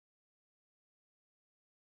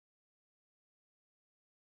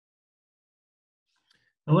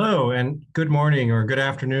Hello and good morning or good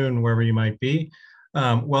afternoon, wherever you might be.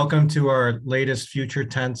 Welcome to our latest Future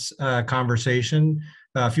Tense conversation.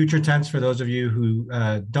 Future Tense, for those of you who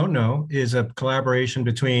don't know, is a collaboration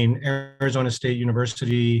between Arizona State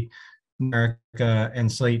University, America, and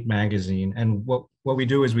Slate Magazine. And what we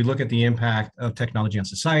do is we look at the impact of technology on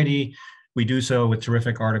society. We do so with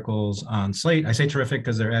terrific articles on Slate. I say terrific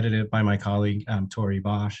because they're edited by my colleague, Tori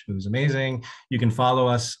Bosch, who's amazing. You can follow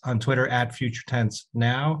us on Twitter at Future Tense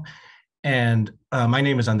Now. And my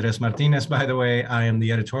name is Andres Martinez, by the way. I am the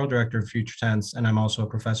editorial director of Future Tense, and I'm also a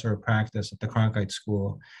professor of practice at the Cronkite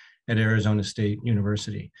School at Arizona State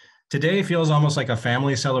University. Today feels almost like a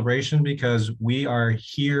family celebration because we are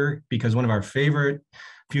here because one of our favorite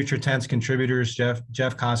Future Tense contributors, Jeff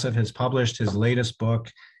Kosseff, has published his latest book,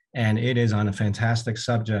 and it is on a fantastic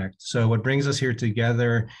subject. So what brings us here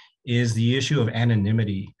together is the issue of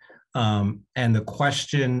anonymity, and the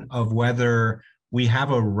question of whether we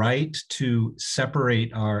have a right to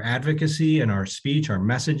separate our advocacy and our speech, our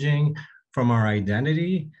messaging from our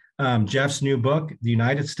identity. Jeff's new book, The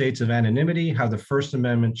United States of Anonymity, How the First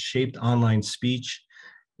Amendment Shaped Online Speech.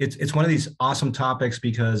 It's one of these awesome topics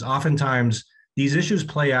because oftentimes these issues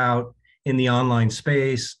play out in the online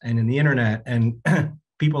space and in the internet, and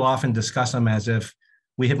people often discuss them as if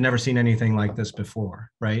we have never seen anything like this before,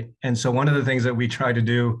 right? And so one of the things that we try to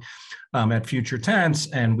do at Future Tense,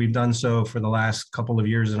 and we've done so for the last couple of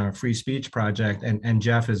years in our free speech project, and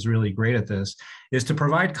Jeff is really great at this, is to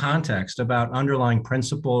provide context about underlying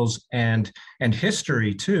principles and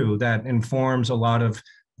history too that informs a lot of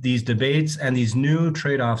these debates and these new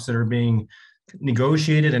trade-offs that are being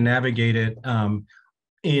negotiated and navigated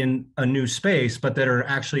in a new space, but that are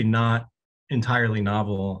actually not entirely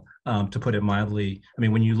novel, to put it mildly. I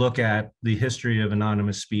mean, when you look at the history of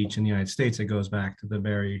anonymous speech in the United States, it goes back to the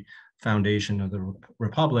very foundation of the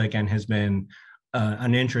Republic and has been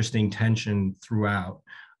an interesting tension throughout,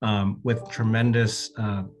 with tremendous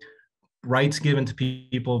rights given to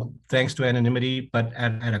people thanks to anonymity, but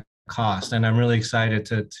at a cost. And I'm really excited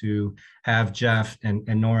to have Jeff and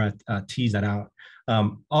Nora tease that out.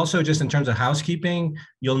 Also, just in terms of housekeeping,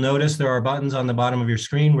 you'll notice there are buttons on the bottom of your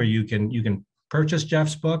screen where you can purchase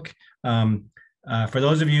Jeff's book. For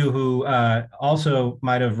those of you who also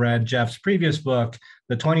might have read Jeff's previous book,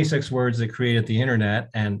 The 26 Words That Created the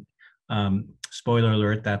Internet, and spoiler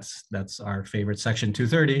alert, that's our favorite section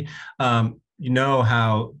 230, you know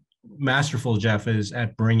how masterful Jeff is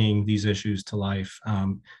at bringing these issues to life.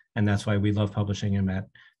 And that's why we love publishing him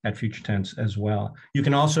at Future Tense as well. You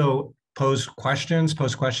can also post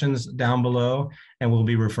questions down below, and we'll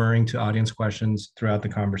be referring to audience questions throughout the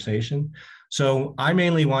conversation. So I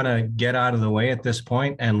mainly want to get out of the way at this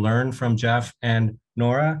point and learn from Jeff and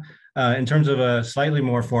Nora. In terms of a slightly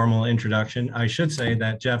more formal introduction, I should say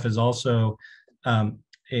that Jeff is also, I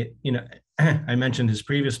mentioned his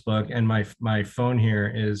previous book, and my phone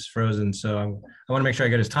here is frozen, so I want to make sure I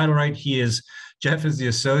get his title right. Jeff is the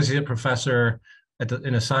associate professor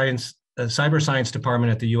in a cyber science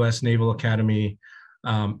department at the U.S. Naval Academy,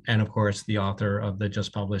 and of course the author of the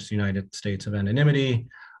just published United States of Anonymity.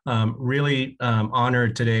 Really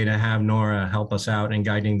honored today to have Nora help us out in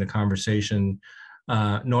guiding the conversation.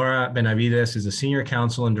 Nora Benavidez is a senior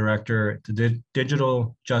counsel and director at the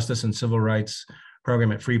Digital Justice and Civil Rights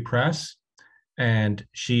Program at Free Press, and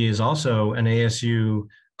she is also an ASU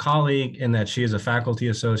colleague in that she is a faculty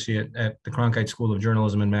associate at the Cronkite School of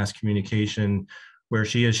Journalism and Mass Communication, where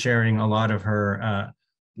she is sharing a lot of her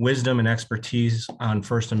wisdom and expertise on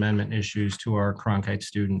First Amendment issues to our Cronkite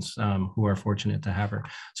students, who are fortunate to have her.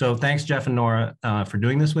 So thanks, Jeff and Nora, for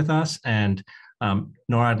doing this with us. And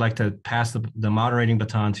Nora, I'd like to pass the moderating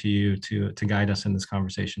baton to you to guide us in this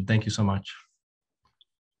conversation. Thank you so much.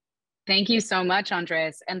 Thank you so much,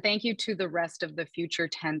 Andres, and thank you to the rest of the Future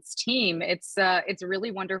Tense team. It's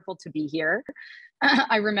really wonderful to be here.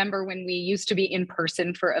 I remember when we used to be in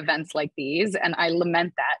person for events like these, and I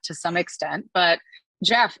lament that to some extent. But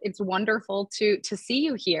Jeff, it's wonderful to see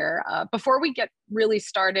you here. Before we get really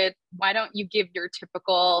started, why don't you give your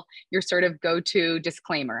sort of go-to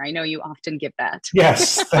disclaimer? I know you often give that.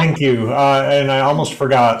 Yes, thank you. And I almost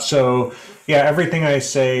forgot. So yeah, everything I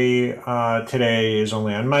say today is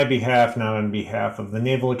only on my behalf, not on behalf of the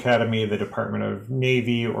Naval Academy, the Department of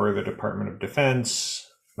Navy, or the Department of Defense.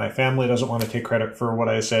 My family doesn't want to take credit for what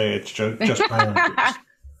I say. It's just my own.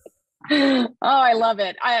 Oh, I love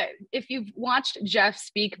it. If you've watched Jeff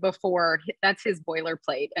speak before, that's his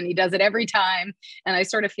boilerplate, and he does it every time. And I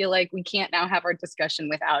sort of feel like we can't now have our discussion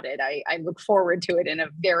without it. I look forward to it in a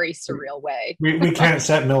very surreal way. We can't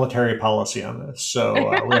set military policy on this, so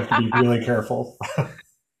we have to be really careful.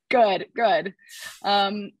 Good, good.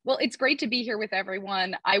 Well, it's great to be here with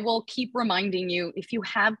everyone. I will keep reminding you, if you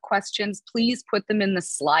have questions, please put them in the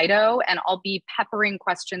Slido, and I'll be peppering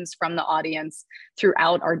questions from the audience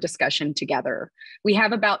throughout our discussion together. We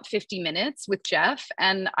have about 50 minutes with Jeff,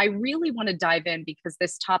 and I really want to dive in because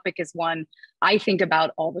this topic is one I think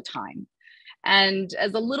about all the time. And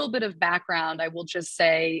as a little bit of background, I will just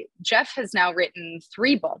say Jeff has now written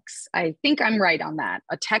 3 books. I think I'm right on that.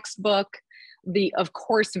 A textbook, the, of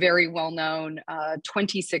course, very well-known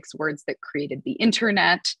 26 Words That Created the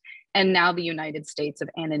Internet, and now the United States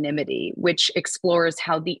of Anonymity, which explores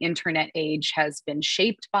how the internet age has been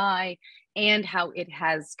shaped by and how it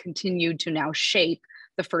has continued to now shape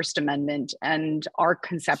the First Amendment and our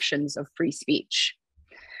conceptions of free speech.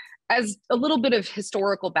 As a little bit of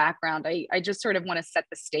historical background, I just sort of want to set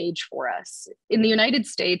the stage for us. In the United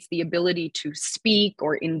States, the ability to speak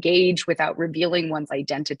or engage without revealing one's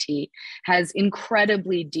identity has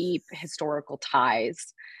incredibly deep historical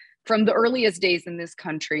ties. From the earliest days in this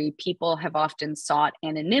country, people have often sought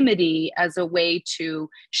anonymity as a way to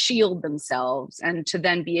shield themselves and to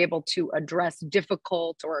then be able to address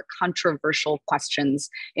difficult or controversial questions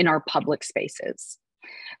in our public spaces.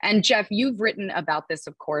 And Jeff, you've written about this,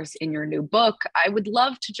 of course, in your new book. I would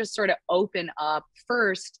love to just sort of open up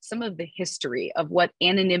first some of the history of what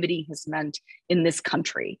anonymity has meant in this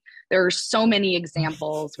country. There are so many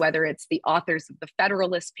examples, whether it's the authors of the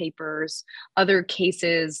Federalist Papers, other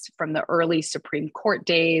cases from the early Supreme Court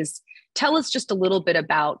days. Tell us just a little bit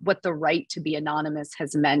about what the right to be anonymous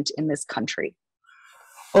has meant in this country.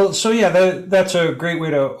 Well, so yeah, that's a great way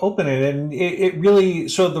to open it. And it really,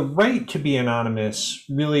 so the right to be anonymous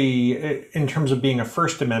really, in terms of being a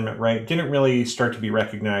First Amendment right, didn't really start to be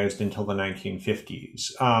recognized until the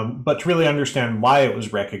 1950s. But to really understand why it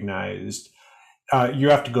was recognized, you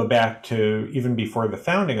have to go back to even before the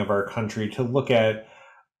founding of our country to look at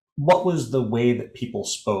what was the way that people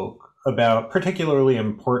spoke about particularly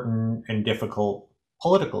important and difficult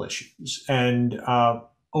political issues. And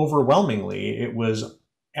overwhelmingly, it was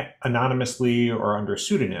anonymously or under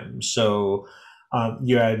pseudonyms. So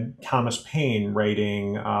you had Thomas Paine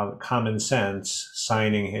writing Common Sense,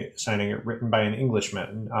 signing it written by an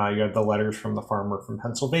Englishman. You had the letters from the farmer from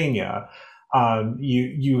Pennsylvania.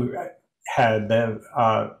 You had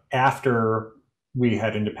the after we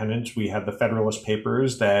had independence, we had the Federalist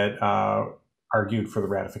Papers that argued for the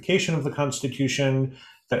ratification of the Constitution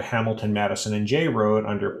that Hamilton, Madison, and Jay wrote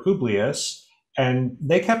under Publius. And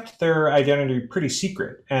they kept their identity pretty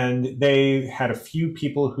secret. And they had a few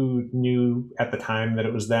people who knew at the time that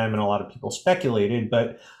it was them, and a lot of people speculated.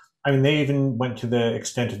 But I mean, they even went to the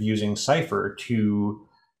extent of using cipher to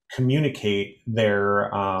communicate their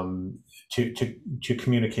to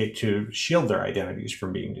communicate to shield their identities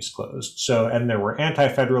from being disclosed. So, and there were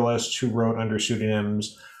anti-federalists who wrote under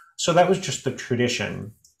pseudonyms. So that was just the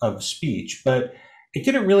tradition of speech. But it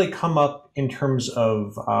didn't really come up in terms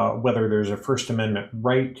of whether there's a First Amendment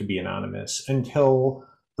right to be anonymous until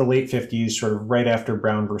the late 50s, sort of right after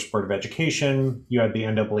Brown versus Board of Education. You had the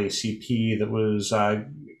NAACP that was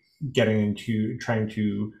trying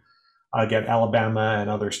to get Alabama and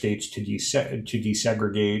other states to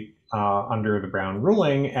desegregate under the Brown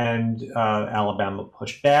ruling, and Alabama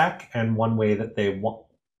pushed back. And one way that they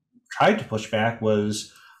tried to push back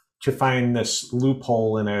was to find this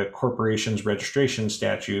loophole in a corporation's registration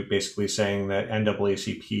statute, basically saying that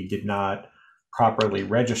NAACP did not properly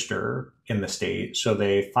register in the state. So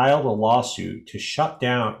they filed a lawsuit to shut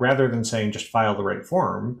down, rather than saying just file the right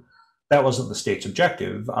form. That wasn't the state's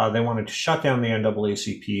objective. They wanted to shut down the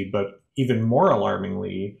NAACP, but even more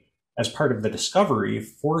alarmingly, as part of the discovery,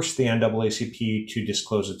 force the NAACP to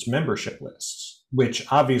disclose its membership lists, which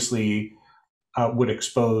obviously would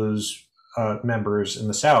expose members in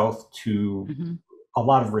the South to a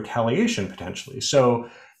lot of retaliation potentially. So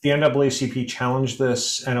the NAACP challenged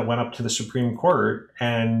this, and it went up to the Supreme Court,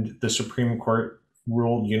 and the Supreme Court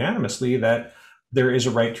ruled unanimously that there is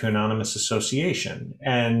a right to anonymous association,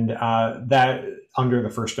 and that under the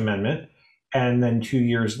First Amendment. And then 2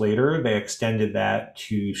 years later, they extended that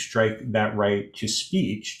to strike that right to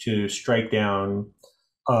speech, to strike down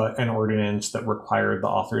an ordinance that required the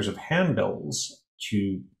authors of handbills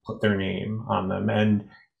to put their name on them. And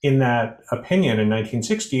in that opinion in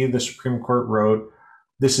 1960, the Supreme Court wrote,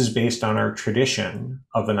 this is based on our tradition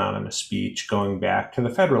of anonymous speech going back to the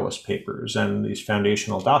Federalist Papers and these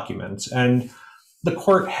foundational documents. And the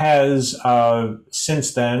court has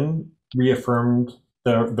since then reaffirmed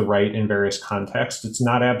the right in various contexts. It's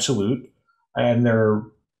not absolute. And there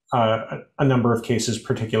are a number of cases,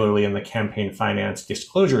 particularly in the campaign finance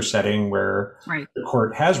disclosure setting, where the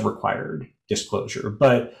court has required disclosure.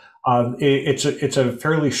 But It's a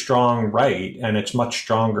fairly strong right, and it's much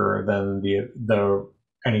stronger than the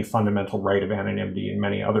any fundamental right of anonymity in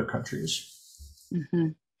many other countries. Mm-hmm.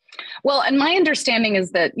 Well, and my understanding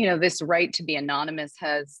is that, this right to be anonymous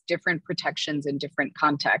has different protections in different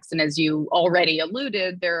contexts. And as you already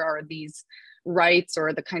alluded, there are these rights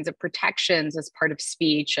or the kinds of protections as part of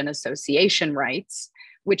speech and association rights,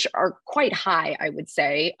 which are quite high, I would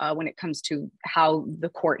say, when it comes to how the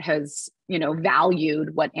court has,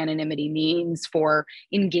 valued what anonymity means for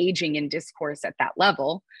engaging in discourse at that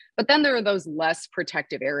level. But then there are those less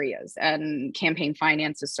protective areas, and campaign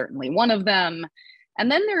finance is certainly one of them. And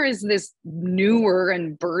then there is this newer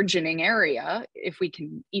and burgeoning area, if we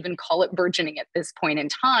can even call it burgeoning at this point in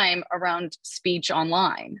time, around speech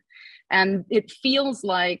online. And it feels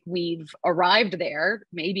like we've arrived there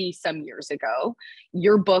maybe some years ago.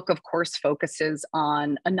 Your book, of course, focuses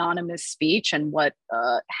on anonymous speech and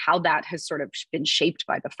how that has sort of been shaped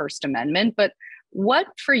by the First Amendment. But what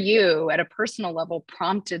for you at a personal level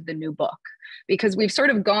prompted the new book? Because we've sort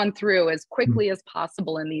of gone through as quickly as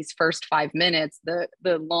possible in these first 5 minutes, the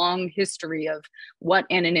long history of what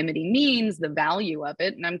anonymity means, the value of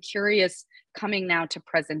it. And I'm curious, coming now to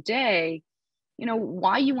present day,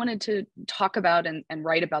 why you wanted to talk about and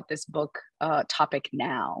write about this book topic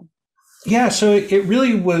now. Yeah, so it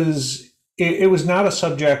really was, it was not a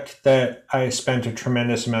subject that I spent a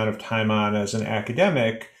tremendous amount of time on as an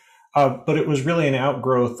academic. But it was really an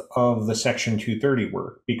outgrowth of the Section 230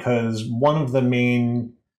 work, because one of the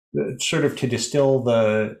main, sort of to distill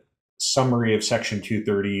the summary of Section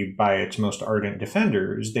 230 by its most ardent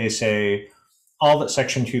defenders, they say all that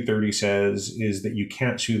Section 230 says is that you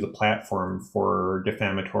can't sue the platform for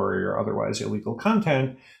defamatory or otherwise illegal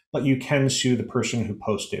content, but you can sue the person who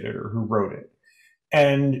posted it or who wrote it.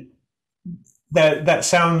 And that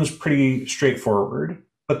sounds pretty straightforward,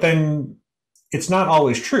 but then it's not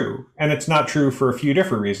always true. And it's not true for a few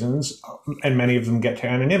different reasons, and many of them get to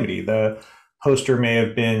anonymity. The poster may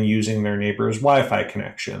have been using their neighbor's Wi-Fi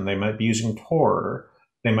connection. They might be using Tor.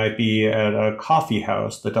 They might be at a coffee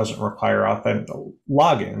house that doesn't require authentic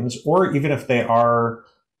logins, or even if they are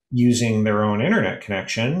using their own internet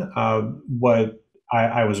connection, what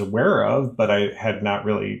I was aware of, but I had not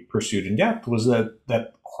really pursued in depth, was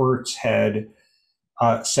that courts had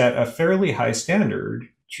set a fairly high standard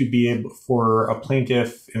to be able for a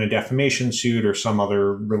plaintiff in a defamation suit or some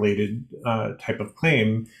other related type of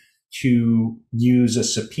claim to use a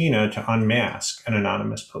subpoena to unmask an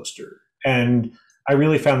anonymous poster. And I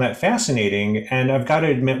really found that fascinating. And I've got to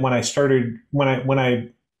admit, when I started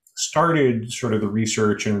sort of the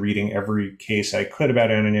research and reading every case I could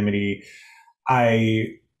about anonymity, I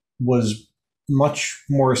was much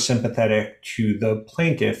more sympathetic to the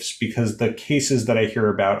plaintiffs, because the cases that I hear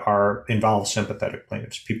about involve sympathetic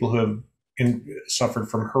plaintiffs, people who have suffered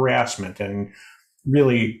from harassment and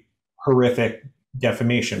really horrific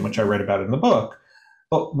defamation, which I read about in the book.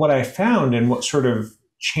 But what I found, and what sort of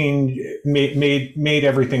made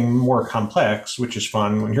everything more complex, which is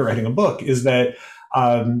fun when you're writing a book, is that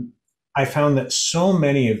I found that so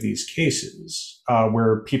many of these cases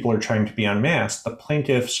where people are trying to be unmasked, the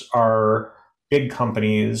plaintiffs are big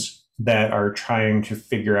companies that are trying to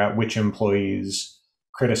figure out which employees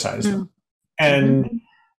criticize them. And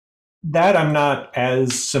that I'm not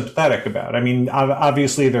as sympathetic about. I mean,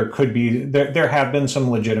 obviously there have been some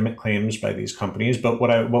legitimate claims by these companies, but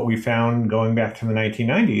what we found going back to the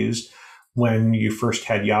 1990s, when you first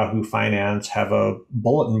had Yahoo Finance have a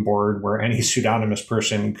bulletin board where any pseudonymous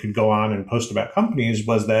person could go on and post about companies,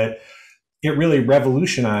 was that it really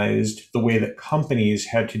revolutionized the way that companies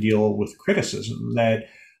had to deal with criticism. That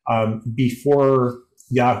before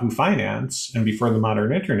Yahoo Finance and before the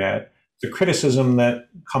modern internet, the criticism that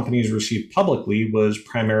companies received publicly was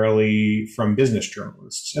primarily from business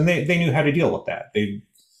journalists, and they knew how to deal with that. They'd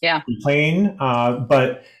complain,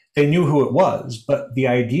 but they knew who it was. But the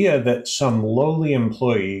idea that some lowly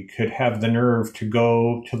employee could have the nerve to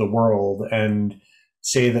go to the world and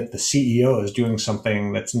say that the CEO is doing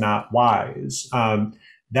something that's not wise,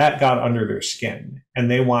 that got under their skin, and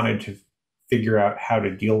they wanted to figure out how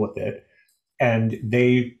to deal with it. And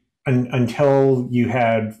until you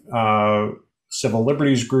had civil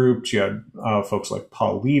liberties groups, you had folks like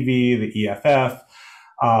Paul Levy, the EFF,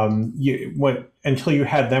 until you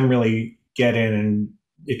had them really get in, and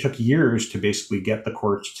it took years to basically get the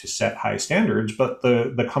courts to set high standards, but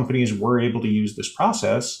the companies were able to use this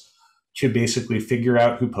process to basically figure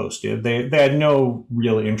out who posted. They had no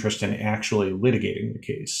real interest in actually litigating the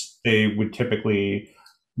case. They would typically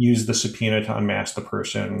use the subpoena to unmask the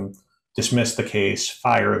person, dismiss the case,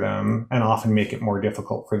 fire them, and often make it more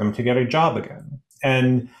difficult for them to get a job again.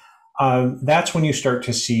 And that's when you start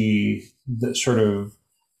to see the sort of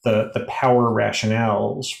the power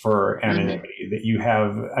rationales for anonymity that you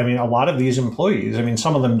have. I mean, a lot of these employees, I mean,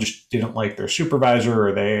 some of them just didn't like their supervisor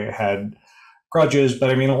or they had grudges, but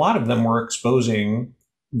I mean, a lot of them were exposing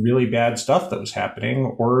really bad stuff that was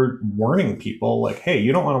happening or warning people like, hey,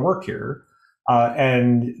 you don't want to work here.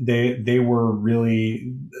 And they were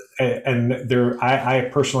really, and there, I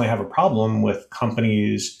personally have a problem with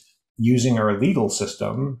companies using our legal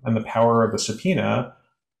system and the power of a subpoena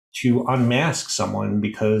to unmask someone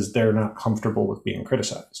because they're not comfortable with being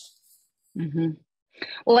criticized. Mm-hmm.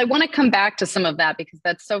 Well, I want to come back to some of that because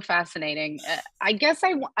that's so fascinating. I guess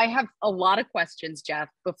I have a lot of questions, Jeff.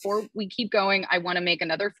 Before we keep going, I want to make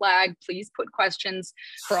another flag. Please put questions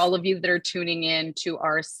for all of you that are tuning in to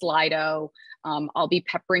our Slido. I'll be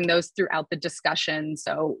peppering those throughout the discussion.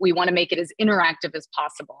 So we want to make it as interactive as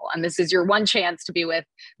possible. And this is your one chance to be with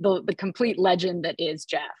the complete legend that is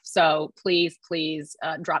Jeff. So please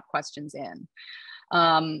drop questions in.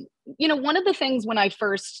 One of the things when I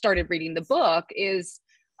first started reading the book is,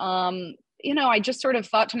 I just sort of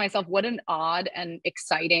thought to myself, what an odd and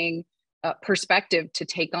exciting perspective to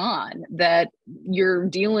take on, that you're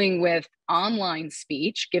dealing with online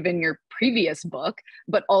speech, given your previous book,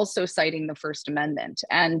 but also citing the First Amendment.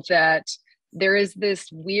 And that there is this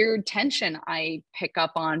weird tension I pick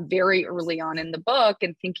up on very early on in the book,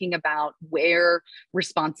 and thinking about where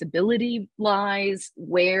responsibility lies,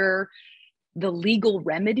 where the legal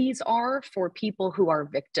remedies are for people who are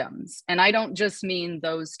victims. And I don't just mean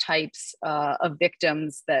those types of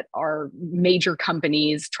victims that are major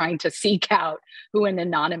companies trying to seek out who an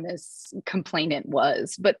anonymous complainant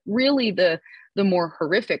was, but really the more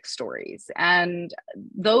horrific stories. And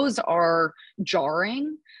those are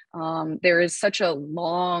jarring. There is such a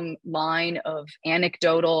long line of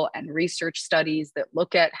anecdotal and research studies that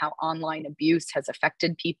look at how online abuse has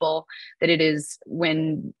affected people, that it is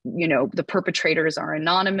when, the perpetrators are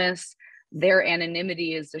anonymous, their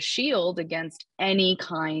anonymity is a shield against any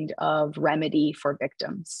kind of remedy for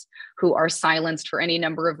victims who are silenced for any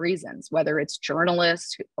number of reasons, whether it's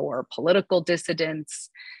journalists or political dissidents.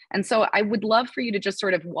 And so I would love for you to just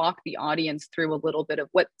sort of walk the audience through a little bit of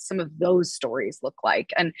what some of those stories look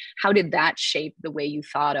like, and how did that shape the way you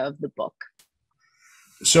thought of the book?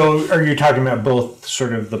 So are you talking about both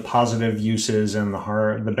sort of the positive uses and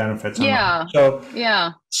the benefits? Yeah.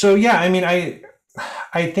 So yeah, I mean,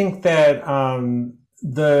 I think that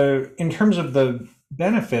in terms of the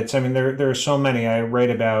benefits, I mean, there are so many. I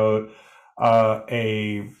write about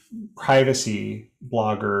a privacy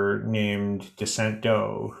blogger named Descent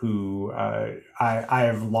Doe, who I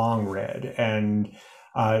have long read, and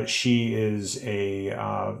she is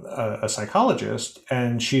a psychologist,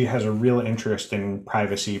 and she has a real interest in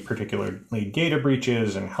privacy, particularly data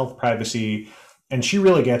breaches and health privacy, and she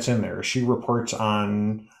really gets in there. She reports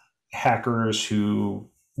on hackers who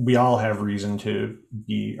we all have reason to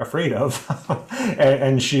be afraid of,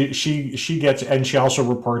 and she gets, and she also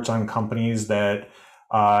reports on companies that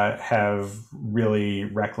have really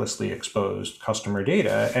recklessly exposed customer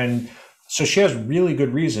data, and so she has really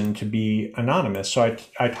good reason to be anonymous. So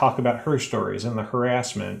I talk about her stories and the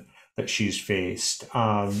harassment that she's faced,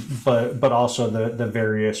 but also the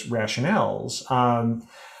various rationales.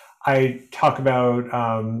 I talk about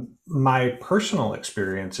my personal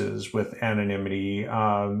experiences with anonymity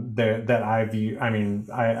that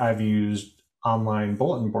I've used online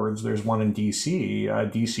bulletin boards. There's one in DC,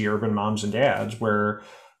 DC Urban Moms and Dads, where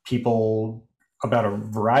people, about a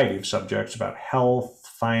variety of subjects, about health,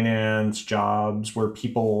 finance, jobs, where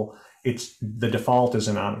the default is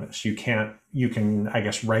anonymous. You can, I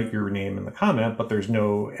guess, write your name in the comment, but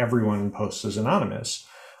everyone posts as anonymous.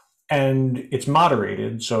 And it's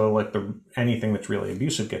moderated, so like anything that's really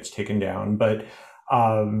abusive gets taken down. But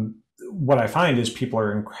what I find is people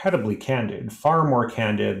are incredibly candid, far more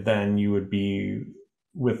candid than you would be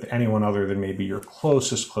with anyone other than maybe your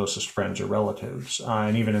closest friends or relatives.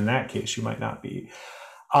 And even in that case, you might not be.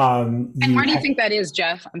 And why do you think that is,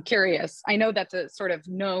 Jeff? I'm curious. I know that's a sort of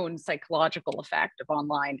known psychological effect of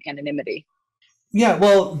online anonymity. Yeah,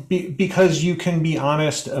 well, because you can be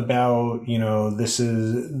honest about, this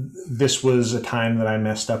was a time that I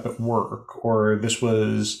messed up at work, or this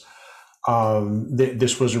was a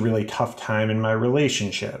really tough time in my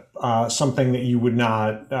relationship. Something that you would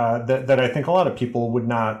not, that I think a lot of people would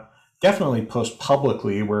not definitely post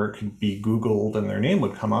publicly, where it could be Googled and their name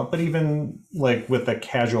would come up. But even like with a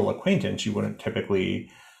casual acquaintance, you wouldn't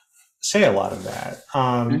typically say a lot of that.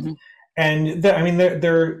 And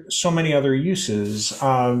there are so many other uses.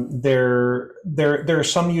 There are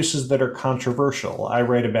some uses that are controversial. I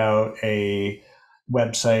write about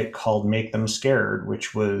website called Make Them Scared,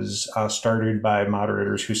 which was started by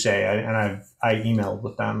moderators who say, I emailed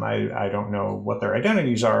with them, I don't know what their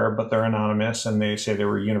identities are, but they're anonymous, and they say they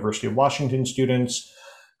were University of Washington students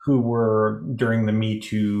who were, during the Me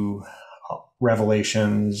Too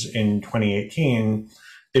revelations in 2018,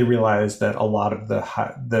 they realized that a lot of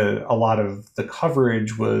the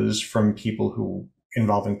coverage was from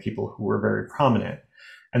involving people who were very prominent,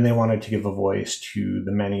 and they wanted to give a voice to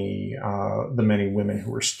the many women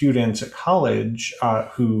who were students at college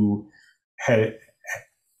who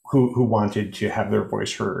wanted to have their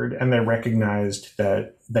voice heard, and they recognized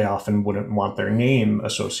that they often wouldn't want their name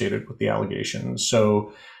associated with the allegations.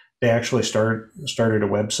 So they actually started a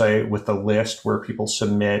website with a list where people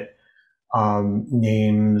submit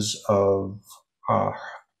names of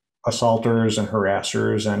assaulters and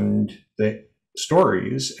harassers and the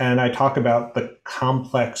stories. And I talk about the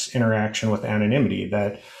complex interaction with anonymity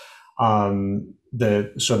that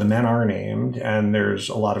so the men are named, and there's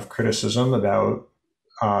a lot of criticism about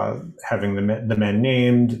having the men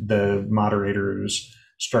named. The moderators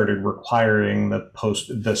started requiring the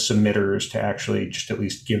submitters to actually just at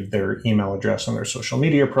least give their email address on their social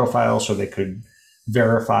media profile so they could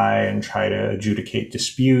verify and try to adjudicate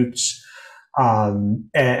disputes.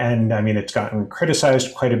 And I mean, it's gotten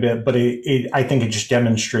criticized quite a bit, but I think it just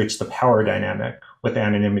demonstrates the power dynamic with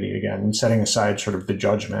anonymity again, setting aside sort of the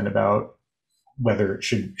judgment about whether it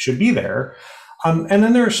should be there. And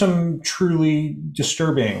then there are some truly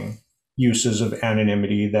disturbing uses of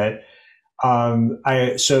anonymity that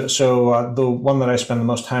the one that I spend the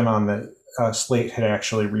most time on that Slate had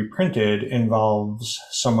actually reprinted involves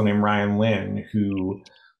someone named Ryan Lynn, who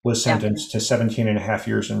was sentenced to 17 and a half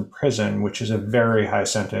years in prison, which is a very high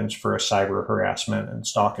sentence for a cyber harassment and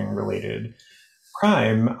stalking related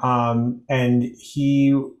crime. And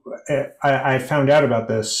I found out about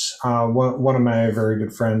this. One of my very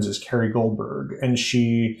good friends is Carrie Goldberg, and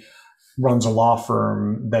she runs a law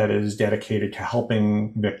firm that is dedicated to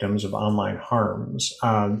helping victims of online harms.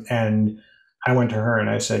 And I went to her and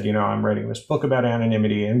I said, I'm writing this book about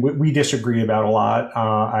anonymity, and we disagree about a lot.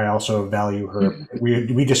 I also value her.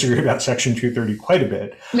 We disagree about Section 230 quite a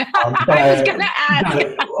bit. I was going to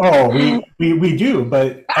add. We do.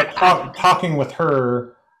 But talking with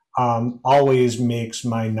her always expands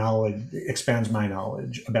my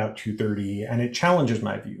knowledge about 230, and it challenges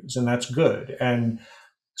my views, and that's good. And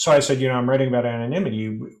so I said, I'm writing about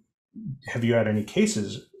anonymity. Have you had any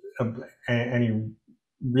cases, any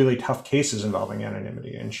really tough cases involving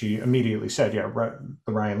anonymity? And she immediately said, the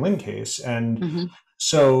Ryan Lynn case. And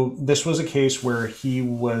so this was a case where he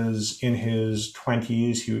was in his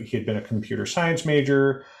 20s. He had been a computer science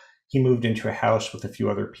major. He moved into a house with a few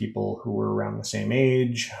other people who were around the same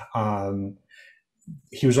age.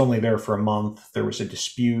 He was only there for a month. There was a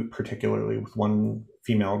dispute, particularly with one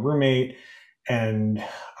female roommate, and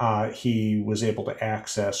he was able to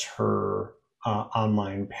access her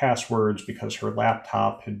online passwords because her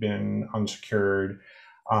laptop had been unsecured.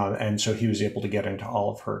 And so he was able to get into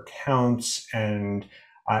all of her accounts and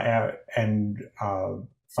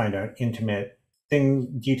find out intimate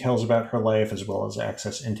details about her life, as well as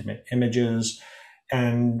access intimate images.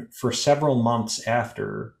 And for several months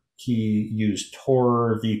after, he used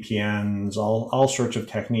Tor, VPNs, all sorts of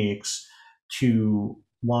techniques to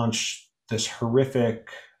launch this horrific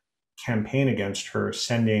campaign against her,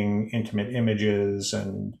 sending intimate images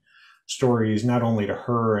and stories not only to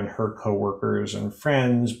her and her coworkers and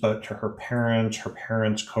friends, but to her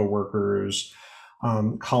parents' coworkers,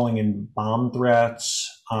 calling in bomb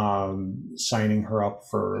threats, signing her up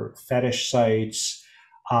for fetish sites.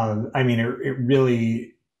 I mean, it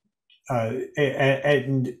really,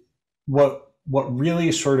 and what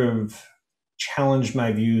really sort of challenged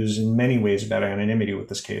my views in many ways about anonymity with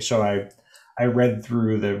this case. So I read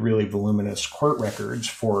through the really voluminous court records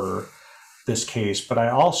for this case, but I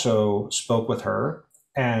also spoke with her,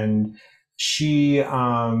 and she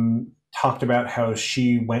talked about how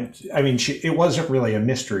she went. I mean, it wasn't really a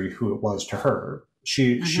mystery who it was to her.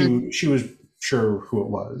 She was sure who it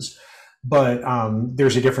was, but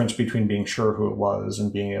there's a difference between being sure who it was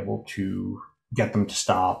and being able to get them to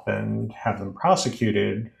stop and have them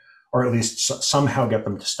prosecuted, or at least somehow get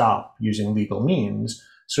them to stop using legal means.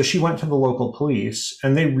 So she went to the local police,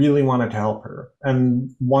 and they really wanted to help her.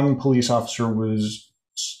 And one police officer was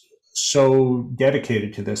so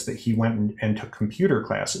dedicated to this that he went and took computer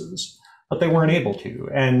classes, but they weren't able to.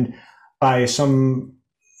 And by some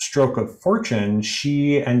stroke of fortune,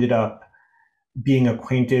 she ended up being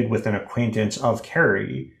acquainted with an acquaintance of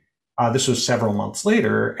Carrie. This was several months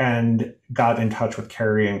later, and got in touch with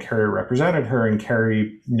Carrie, and Carrie represented her, and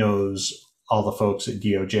Carrie knows all the folks at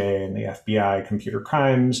DOJ and the FBI, computer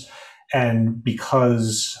crimes. And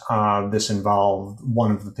because this involved,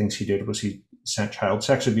 one of the things he did was he sent child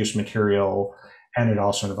sex abuse material, and it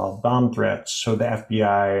also involved bomb threats. So the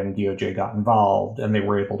FBI and DOJ got involved, and they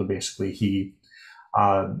were able to basically,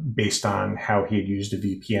 based on how he had used a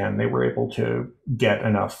VPN, they were able to get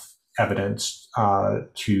enough evidence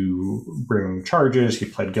to bring charges. He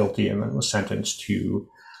pled guilty and then was sentenced to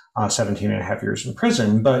 17 and a half years in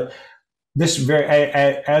prison. But this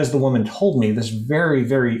as the woman told me, this very,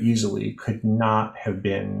 very easily could not have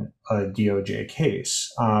been a DOJ case.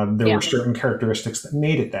 There were certain characteristics that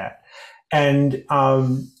made it that. And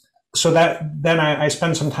so that then I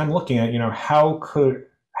spend some time looking at, how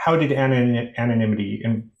did anonymity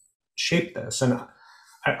shape this? And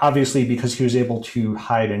obviously, because he was able to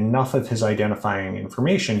hide enough of his identifying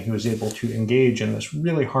information, he was able to engage in this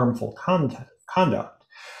really harmful conduct.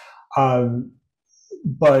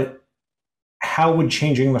 But how would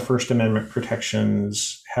changing the First Amendment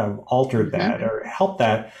protections have altered that or helped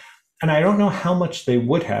that? And I don't know how much they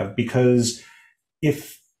would have, because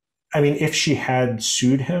if she had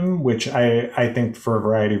sued him, which I think for a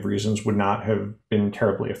variety of reasons would not have been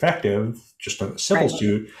terribly effective, just a civil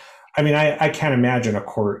suit. I can't imagine a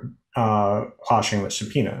court quashing the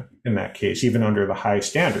subpoena in that case, even under the high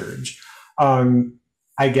standards.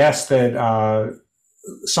 I guess that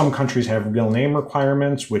some countries have real name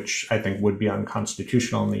requirements, which I think would be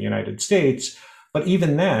unconstitutional in the United States. But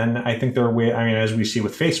even then, I think there are ways, as we see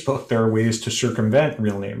with Facebook, there are ways to circumvent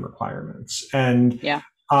real name requirements. And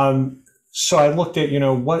so I looked at,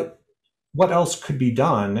 what else could be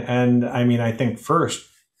done? And I think first,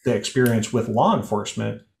 the experience with law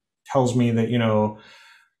enforcement tells me that,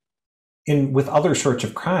 with other sorts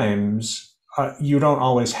of crimes, you don't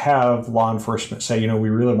always have law enforcement say, we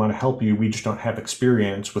really want to help you. We just don't have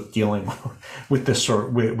experience with dealing with this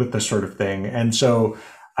sort of thing. And so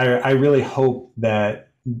I really hope that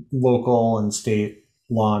local and state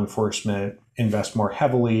law enforcement invest more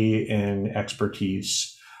heavily in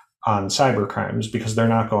expertise on cyber crimes, because they're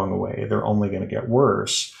not going away. They're only going to get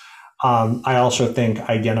worse. I also think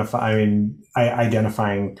identifying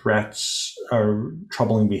threats or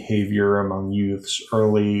troubling behavior among youths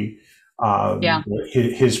early.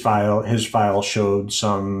 His file showed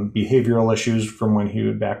some behavioral issues from when he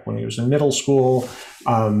was in middle school.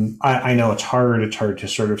 I know it's hard to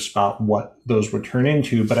sort of spot what those would turn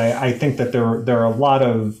into, but I think that there are a lot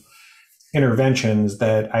of interventions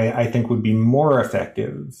that I think would be more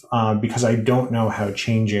effective, because I don't know how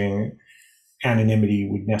changing anonymity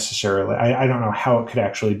would necessarily, I don't know how it could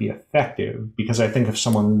actually be effective, because I think if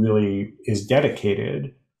someone really is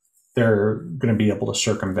dedicated, they're going to be able to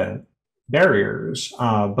circumvent barriers.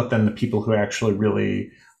 But then the people who actually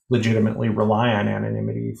really legitimately rely on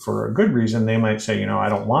anonymity for a good reason, they might say, I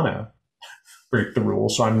don't want to break the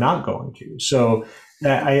rules, so I'm not going to. So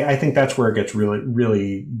I think that's where it gets really,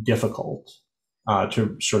 really difficult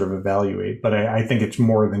to sort of evaluate. But I think it's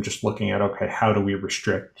more than just looking at, okay, how do we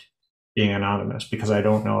restrict being anonymous? Because I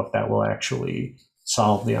don't know if that will actually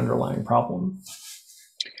solve the underlying problem.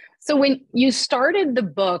 So when you started the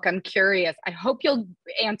book, I'm curious, I hope you'll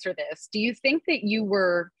answer this. Do you think that you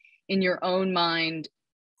were, in your own mind,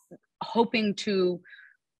 hoping to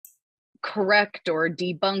correct or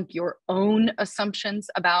debunk your own assumptions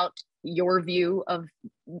about your view of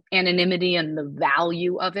anonymity and the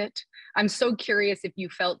value of it? I'm so curious if you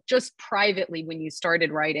felt just privately when you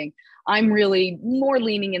started writing, I'm really more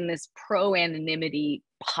leaning in this pro-anonymity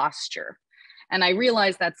posture. And I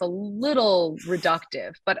realize that's a little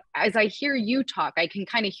reductive, but as I hear you talk, I can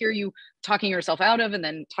kind of hear you talking yourself out of, and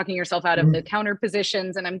then talking yourself out of the counter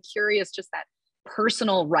positions. And I'm curious, just that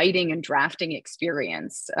personal writing and drafting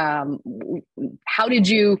experience. How did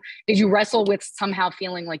you wrestle with somehow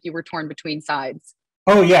feeling like you were torn between sides?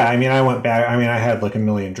 Oh yeah, I went back. I had like a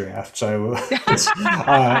million drafts. I was,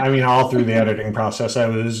 all through the editing process, I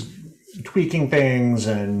was tweaking things,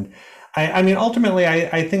 and ultimately,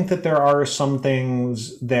 I think that there are some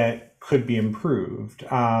things that could be improved.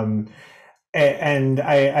 And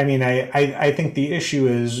I think the issue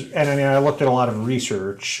is, and I looked at a lot of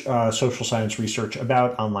research, social science research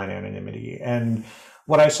about online anonymity. And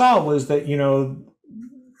what I saw was that,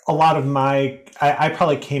 a lot of I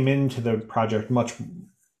probably came into the project much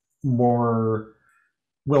more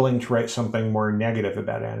willing to write something more negative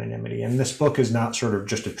about anonymity. And this book is not sort of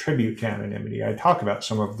just a tribute to anonymity. I talk about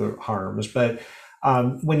some of the harms, but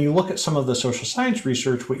when you look at some of the social science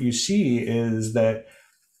research, what you see is that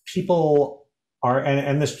people are,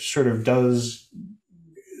 and this sort of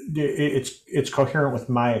it's coherent with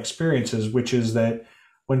my experiences, which is that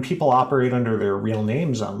when people operate under their real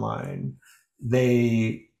names online,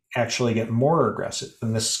 they actually get more aggressive.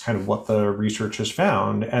 And this is kind of what the research has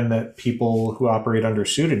found, and that people who operate under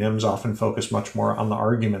pseudonyms often focus much more on the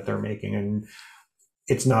argument they're making. And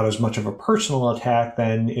it's not as much of a personal attack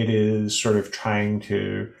than it is sort of trying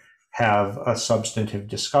to have a substantive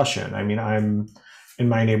discussion. I mean, I'm in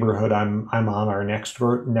my neighborhood, I'm on our next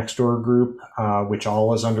door group, which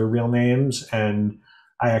all is under real names. And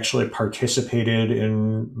I actually participated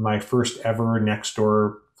in my first ever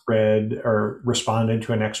Nextdoor thread, or responded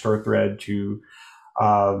to a Nextdoor thread to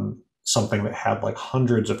something that had like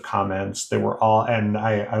hundreds of comments. They were all, and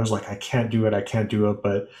I was like, I can't do it.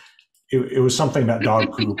 But it was something about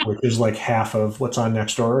dog poop, which is like half of what's on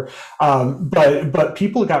Nextdoor. But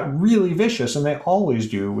people got really vicious, and they always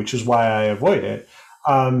do, which is why I avoid it.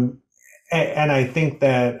 And I think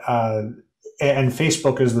that, and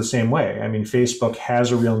Facebook is the same way. I mean, Facebook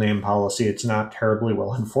has a real name policy. It's not terribly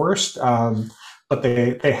well enforced, but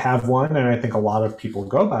they have one, and I think a lot of people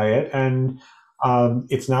go by it. And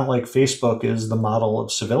it's not like Facebook is the model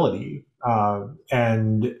of civility.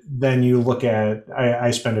 And then you look at,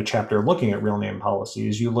 I spend a chapter looking at real name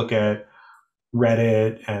policies. You look at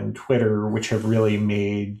Reddit and Twitter, which have really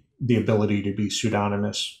made the ability to be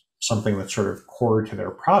pseudonymous something that's sort of core to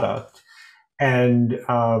their product. And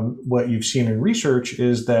what you've seen in research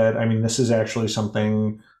is that, I mean, this is actually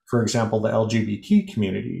something, for example, the LGBT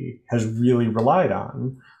community has really relied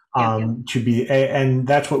on to be, and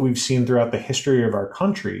that's what we've seen throughout the history of our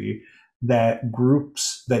country, that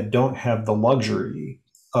groups that don't have the luxury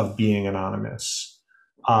of being anonymous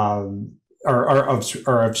or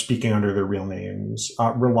of speaking under their real names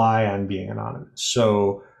rely on being anonymous.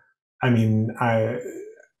 So, I mean,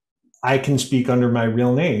 I can speak under my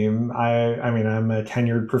real name. I mean, I'm a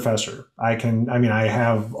tenured professor. I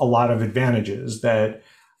have a lot of advantages that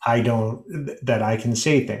I can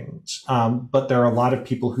say things. But there are a lot of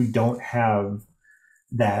people who don't have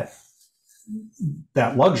that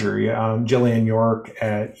luxury. Jillian York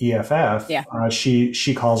at EFF,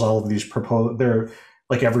 she calls all of these they're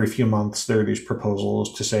like every few months, there are these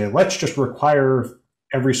proposals to say, let's just require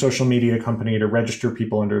every social media company to register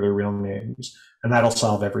people under their real names, and that'll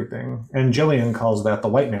solve everything. And Jillian calls that the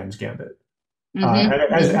white man's gambit.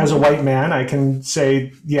 As a white man, I can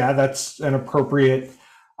say, yeah, that's an appropriate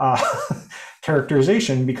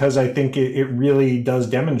characterization, because I think it really does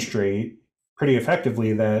demonstrate pretty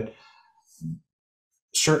effectively that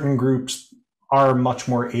certain groups are much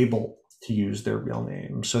more able to use their real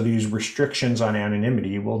name. So these restrictions on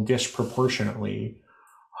anonymity will disproportionately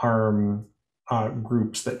harm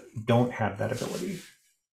groups that don't have that ability.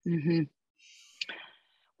 Mm-hmm.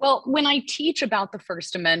 Well, when I teach about the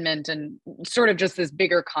First Amendment and sort of just this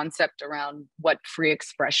bigger concept around what free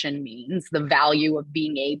expression means, the value of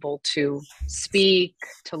being able to speak,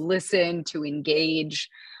 to listen, to engage,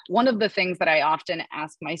 one of the things that I often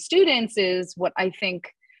ask my students is what I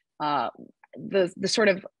think the sort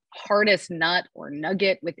of hardest nut or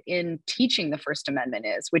nugget within teaching the First Amendment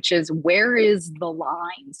is, which is, where is the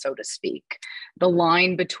line, so to speak, the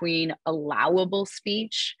line between allowable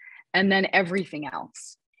speech and then everything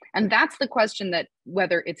else? And that's the question that,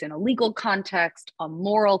 whether it's in a legal context, a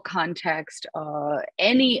moral context,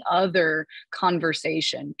 any other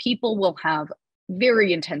conversation, people will have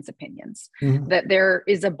very intense opinions. Mm-hmm. That there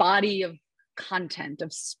is a body of content,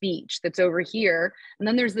 of speech that's over here, and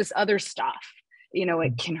then there's this other stuff. You know,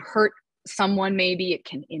 it can hurt someone, maybe it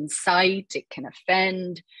can incite, it can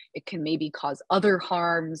offend, it can maybe cause other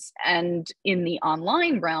harms. And in the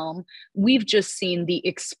online realm, we've just seen the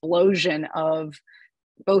explosion of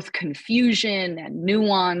both confusion and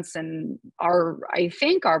nuance, and I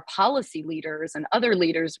think our policy leaders and other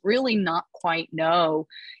leaders really not quite know,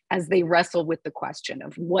 as they wrestle with the question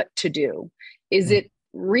of what to do. Is it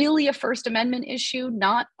really a First Amendment issue?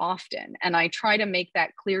 Not often. And I try to make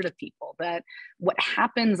that clear to people, that what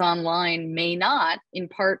happens online may not, in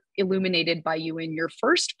part illuminated by you in your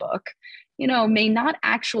first book, may not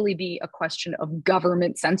actually be a question of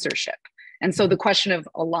government censorship. And so the question of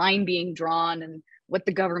a line being drawn and what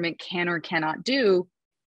the government can or cannot do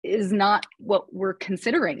is not what we're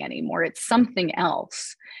considering anymore. It's something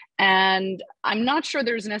else. And I'm not sure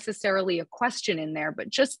there's necessarily a question in there, but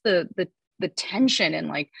just the tension and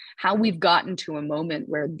like how we've gotten to a moment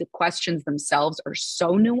where the questions themselves are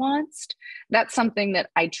so nuanced. That's something that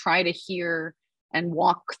I try to hear and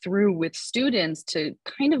walk through with students to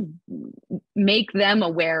kind of make them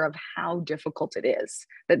aware of how difficult it is,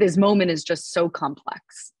 that this moment is just so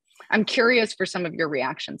complex. I'm curious for some of your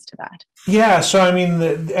reactions to that. Yeah, so I mean,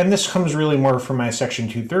 and this comes really more from my Section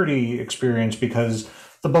 230 experience, because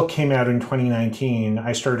the book came out in 2019.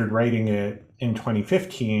 I started writing it in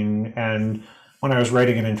 2015. And when I was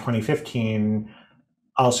writing it in 2015,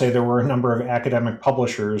 I'll say there were a number of academic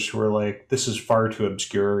publishers who were like, this is far too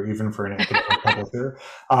obscure, even for an academic publisher.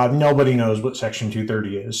 Nobody knows what Section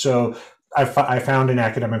 230 is. So I found an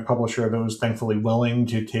academic publisher that was thankfully willing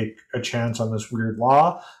to take a chance on this weird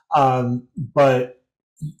law. But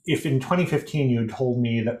if in 2015 you had told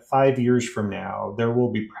me that 5 years from now there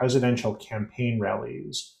will be presidential campaign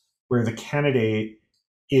rallies where the candidate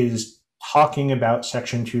is talking about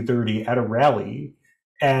Section 230 at a rally,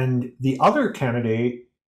 and the other candidate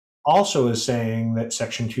also is saying that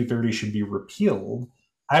Section 230 should be repealed,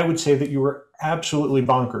 I would say that you were absolutely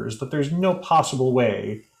bonkers, that there's no possible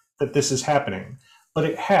way that this is happening. But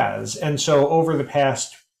it has. And so over the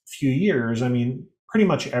past few years, I mean, pretty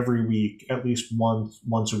much every week, at least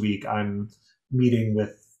once a week, I'm meeting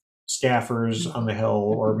with staffers on the Hill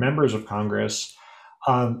or members of Congress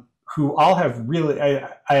who all have really,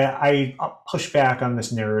 I push back on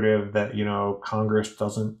this narrative that, you know, Congress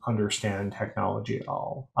doesn't understand technology at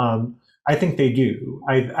all. I think they do.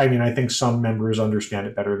 I mean, I think some members understand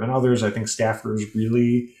it better than others. I think staffers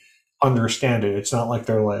really understand it. It's not like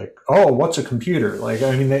they're like, oh, what's a computer? Like,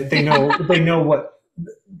 I mean, they know, they know what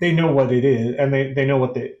it is, and they know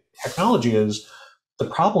what the technology is. The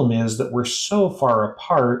problem is that we're so far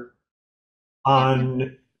apart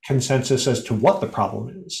on consensus as to what the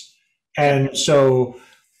problem is. And so,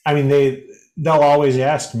 I mean, they'll always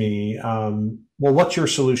ask me, well, what's your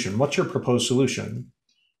solution? What's your proposed solution?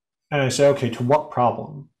 And I say, okay, to what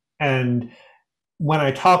problem? And when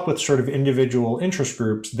I talk with sort of individual interest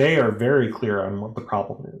groups, they are very clear on what the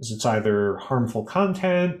problem is. It's either harmful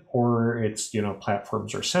content or it's, you know,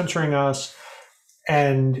 platforms are censoring us.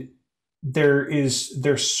 And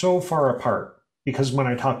they're so far apart. Because when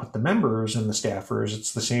I talk with the members and the staffers,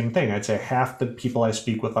 it's the same thing. I'd say half the people I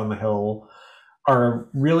speak with on the Hill are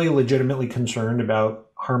really legitimately concerned about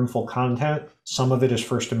harmful content. Some of it is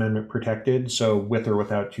First Amendment protected. So with or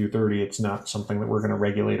without 230, it's not something that we're going to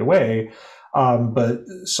regulate away. But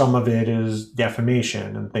some of it is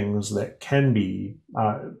defamation and things that can be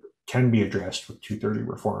addressed with 230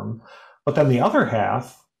 reform. But then the other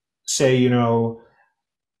half say, you know,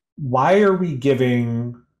 why are we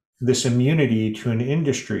giving this immunity to an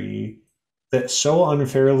industry that so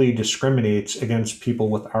unfairly discriminates against people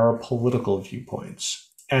with our political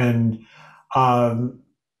viewpoints? And I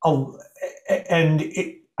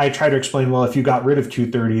try to explain, well, if you got rid of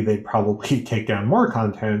 230, they'd probably take down more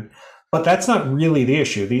content, but that's not really the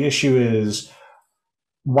issue. The issue is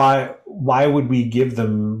why would we give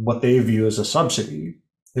them what they view as a subsidy?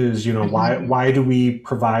 Is, you know, why do we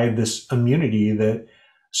provide this immunity that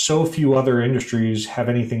so few other industries have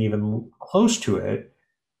anything even close to it,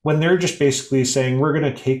 when they're just basically saying, we're going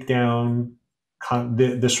to take down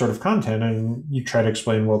this sort of content? And you try to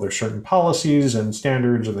explain, well, there's certain policies and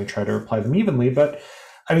standards and they try to apply them evenly. But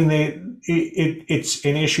I mean, it's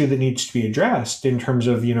an issue that needs to be addressed in terms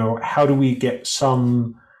of, you know, how do we get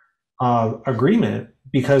some agreement?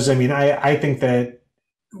 Because I mean, I think that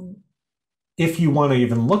if you want to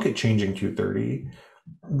even look at changing 230,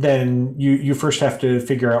 then you first have to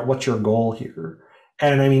figure out what's your goal here.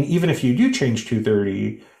 And I mean, even if you do change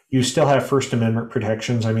 230, you still have First Amendment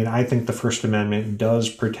protections. I mean, I think the First Amendment does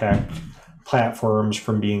protect platforms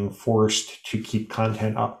from being forced to keep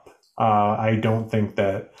content up. I don't think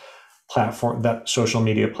that social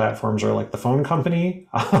media platforms are like the phone company.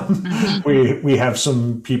 We have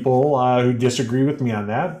some people who disagree with me on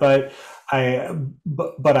that, but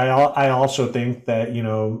I also think that, you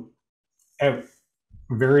know,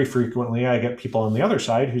 very frequently I get people on the other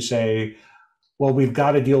side who say, well, we've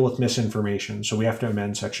got to deal with misinformation, so we have to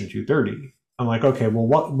amend Section 230. I'm like, okay, well,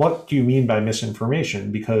 what do you mean by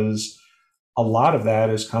misinformation? Because a lot of that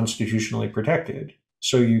is constitutionally protected,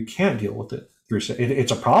 so you can't deal with it through.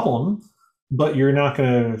 It's a problem, but you're not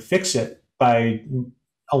going to fix it by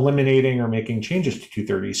eliminating or making changes to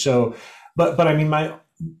 230. So, but I mean,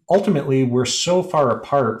 ultimately, we're so far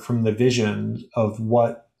apart from the vision of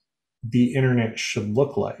what the internet should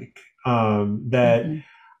look like that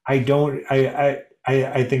I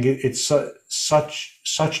think it's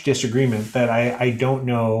such disagreement that I don't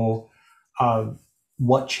know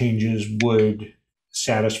what changes would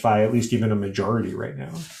satisfy at least even a majority right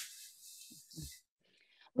now.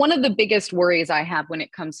 One of the biggest worries I have when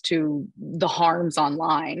it comes to the harms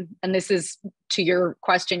online, and this is to your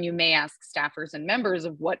question, you may ask staffers and members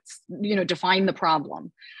of what's, you know, define the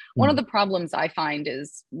problem. One of the problems I find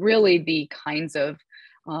is really the kinds of,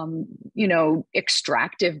 you know,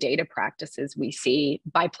 extractive data practices we see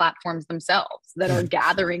by platforms themselves that are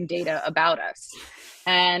gathering data about us.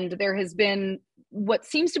 And there has been what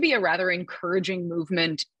seems to be a rather encouraging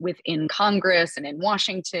movement within Congress and in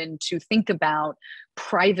Washington to think about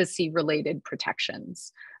privacy-related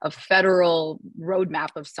protections, a federal roadmap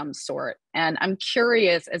of some sort. And I'm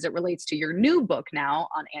curious, as it relates to your new book now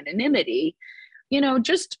on anonymity,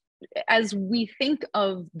 just as we think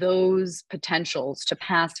of those potentials to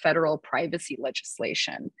pass federal privacy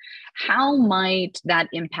legislation, how might that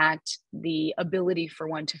impact the ability for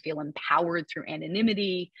one to feel empowered through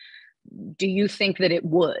anonymity? Do you think that it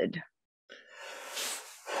would?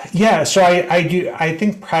 Yeah, so I do. I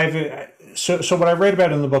think private. So what I write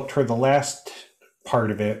about in the book toward the last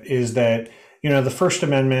part of it is that, the First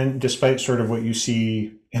Amendment, despite sort of what you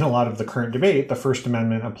see in a lot of the current debate, the First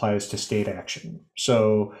Amendment applies to state action.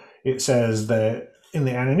 So it says that in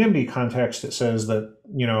the anonymity context, it says that,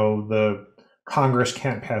 the Congress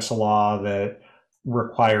can't pass a law that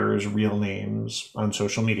requires real names on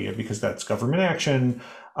social media because that's government action.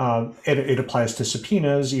 It applies to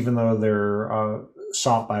subpoenas, even though they're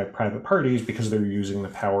sought by private parties because they're using the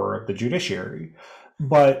power of the judiciary.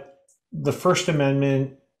 But the First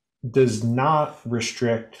Amendment does not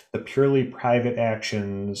restrict the purely private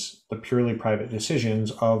actions, the purely private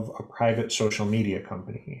decisions of a private social media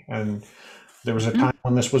company. And there was a time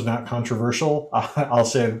when this was not controversial. I'll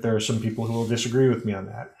say that there are some people who will disagree with me on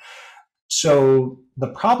that. So the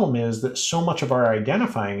problem is that so much of our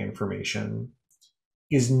identifying information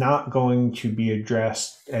is not going to be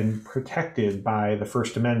addressed and protected by the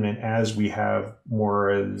First Amendment as we have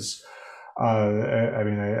more as,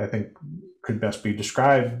 I think could best be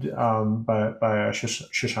described by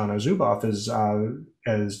Shoshana Zuboff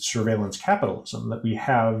as surveillance capitalism, that we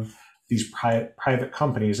have these private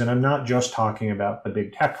companies. And I'm not just talking about the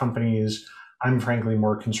big tech companies. I'm frankly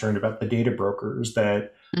more concerned about the data brokers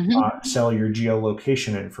that sell your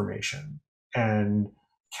geolocation information and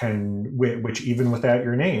which even without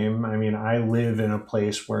your name, I live in a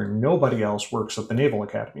place where nobody else works at the Naval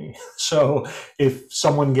Academy. So if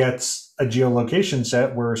someone gets a geolocation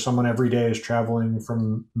set where someone every day is traveling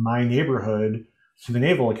from my neighborhood to the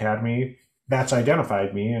Naval Academy, that's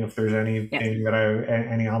identified me. And if there's anything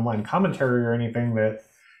any online commentary or anything that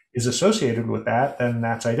is associated with that, then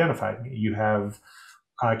that's identified me. You have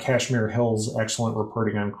Kashmir Hill's excellent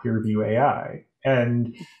reporting on Clearview AI.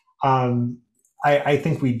 And I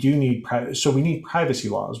think we do need we need privacy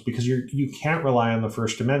laws because you can't rely on the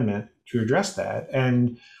First Amendment to address that.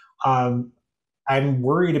 And I'm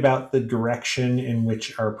worried about the direction in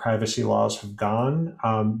which our privacy laws have gone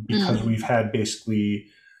because we've had basically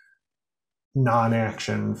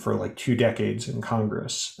non-action for like 2 decades in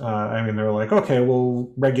Congress. They're like, okay,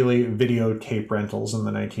 we'll regulate videotape rentals in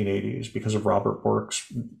the 1980s because of Robert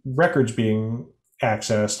Bork's records being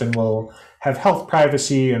accessed, and we'll have health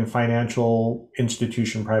privacy and financial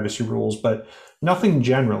institution privacy rules, but nothing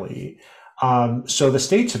generally. So the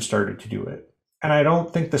states have started to do it. And I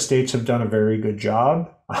don't think the states have done a very good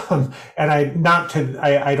job. And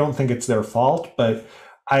I don't think it's their fault, but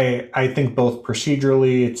I think both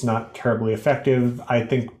procedurally, it's not terribly effective. I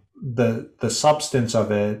think the substance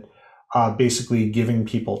of it, basically giving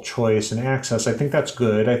people choice and access, I think that's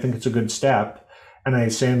good. I think it's a good step. And I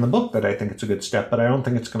say in the book that I think it's a good step, but I don't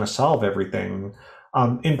think it's going to solve everything.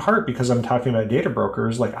 In part because I'm talking about data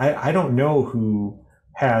brokers. Like I don't know who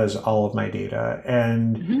has all of my data,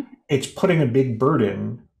 and it's putting a big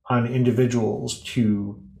burden on individuals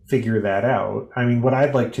to figure that out. What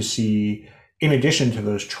I'd like to see, in addition to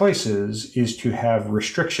those choices, is to have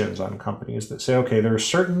restrictions on companies that say, okay, there are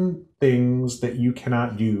certain things that you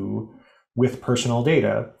cannot do with personal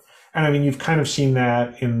data. And you've kind of seen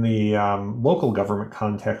that in the local government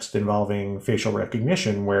context involving facial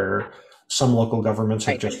recognition, where some local governments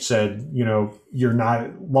have just said,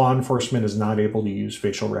 law enforcement is not able to use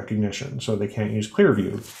facial recognition, so they can't use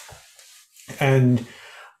Clearview. And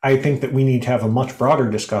I think that we need to have a much broader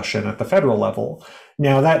discussion at the federal level.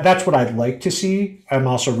 Now, that's what I'd like to see. I'm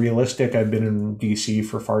also realistic. I've been in DC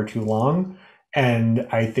for far too long. And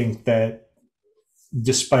I think that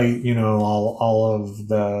despite, all of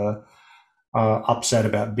the upset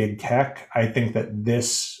about big tech, I think that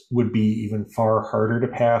this would be even far harder to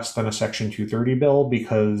pass than a Section 230 bill,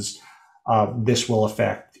 because this will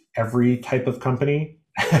affect every type of company.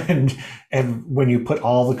 And when you put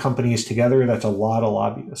all the companies together, that's a lot of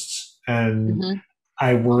lobbyists. And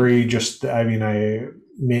I worry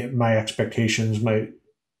my expectations might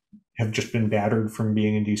have just been battered from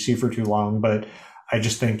being in DC for too long, but I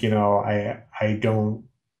just think, I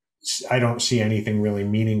don't see anything really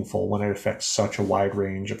meaningful when it affects such a wide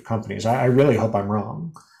range of companies. I really hope I'm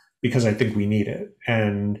wrong, because I think we need it.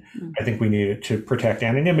 And I think we need it to protect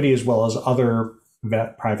anonymity as well as other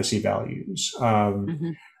privacy values.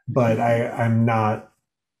 but I'm not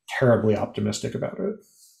terribly optimistic about it.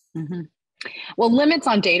 Mm-hmm. Well, limits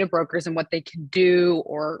on data brokers and what they can do,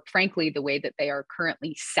 or frankly, the way that they are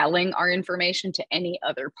currently selling our information to any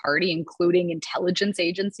other party, including intelligence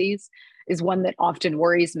agencies, is one that often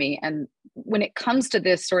worries me. And when it comes to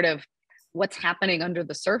this sort of what's happening under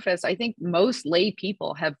the surface, I think most lay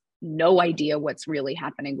people have no idea what's really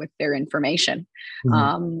happening with their information.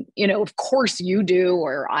 Of course you do,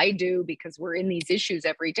 or I do, because we're in these issues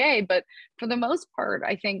every day. But for the most part,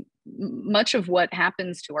 I think much of what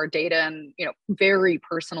happens to our data and, very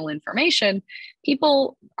personal information,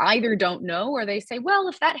 people either don't know, or they say, well,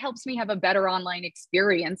 if that helps me have a better online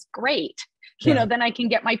experience, great. Then I can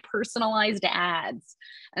get my personalized ads.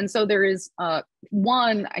 And so there is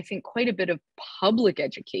one, I think, quite a bit of public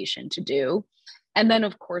education to do. And then,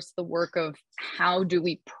 of course, the work of how do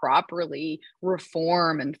we properly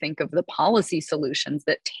reform and think of the policy solutions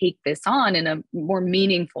that take this on in a more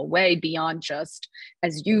meaningful way beyond just,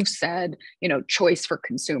 as you've said, choice for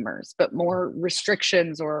consumers, but more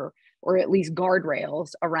restrictions or at least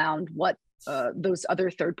guardrails around what those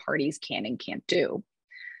other third parties can and can't do.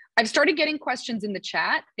 I've started getting questions in the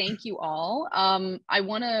chat. Thank you all.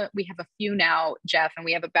 We have a few now, Jeff, and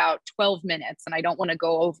we have about 12 minutes, and I don't want to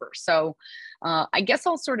go over. So I guess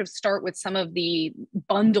I'll sort of start with some of the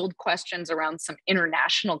bundled questions around some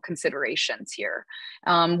international considerations here.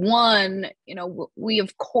 One, we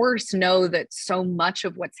of course know that so much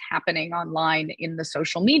of what's happening online in the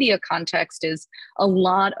social media context is a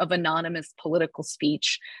lot of anonymous political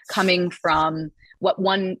speech coming from what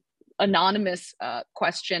one anonymous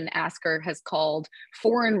question asker has called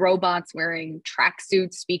foreign robots wearing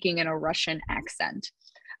tracksuits speaking in a Russian accent.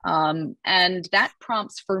 And that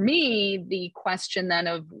prompts for me the question then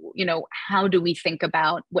of, how do we think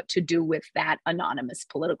about what to do with that anonymous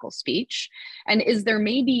political speech? And is there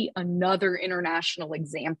maybe another international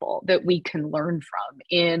example that we can learn from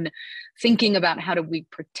in thinking about how do we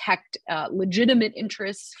protect legitimate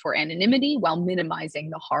interests for anonymity while minimizing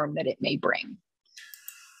the harm that it may bring?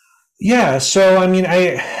 Yeah, so I mean,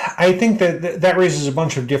 I think that raises a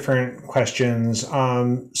bunch of different questions.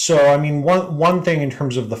 So I mean, one thing in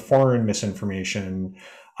terms of the foreign misinformation,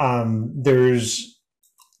 there's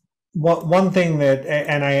one thing that,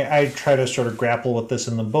 and I try to sort of grapple with this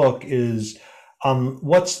in the book, is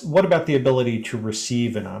what about the ability to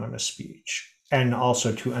receive anonymous speech and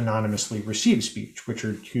also to anonymously receive speech, which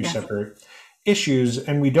are two separate issues,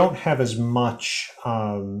 and we don't have as much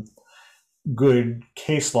good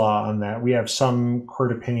case law on that. We have some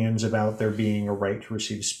court opinions about there being a right to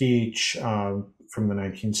receive speech from the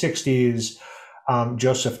 1960s.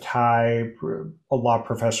 Joseph Tai, a law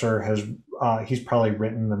professor, he's probably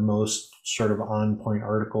written the most sort of on-point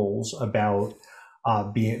articles about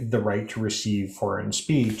being the right to receive foreign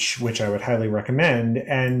speech, which I would highly recommend.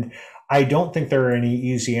 And I don't think there are any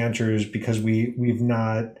easy answers because we've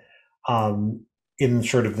not in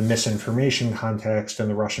sort of the misinformation context and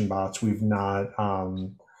the Russian bots, we've not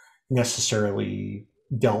necessarily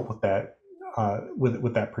dealt with that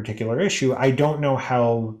with that particular issue. I don't know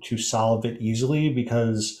how to solve it easily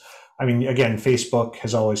because, I mean, again, Facebook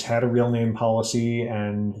has always had a real name policy,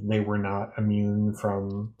 and they were not immune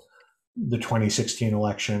from the 2016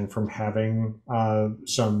 election from having a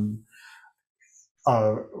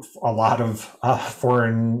lot of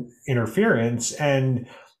foreign interference. And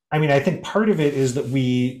I mean, I think part of it is that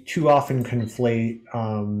we too often conflate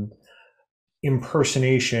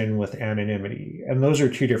impersonation with anonymity, and those are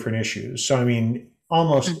two different issues. So, I mean,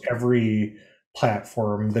 almost every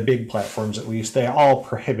platform, the big platforms at least, they all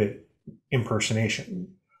prohibit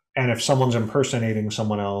impersonation. And if someone's impersonating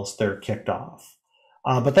someone else, they're kicked off.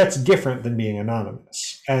 But that's different than being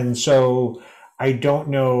anonymous. And so I don't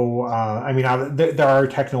know. I mean, there are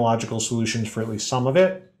technological solutions for at least some of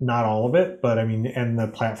it, not all of it, but I mean, and the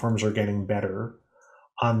platforms are getting better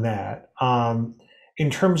on that. In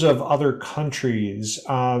terms of other countries,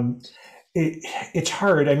 it's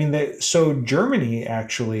hard. I mean, so Germany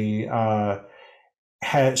actually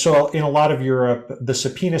so in a lot of Europe, the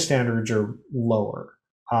subpoena standards are lower.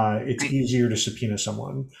 It's easier to subpoena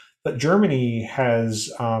someone, but Germany has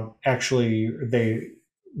actually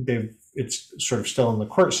it's sort of still in the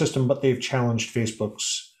court system, but they've challenged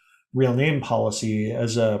Facebook's real name policy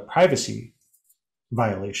as a privacy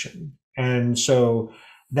violation. And so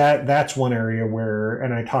that's one area where,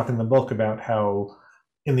 and I talk in the book about how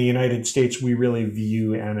in the United States, we really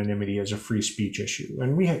view anonymity as a free speech issue.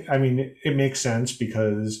 And I mean, it makes sense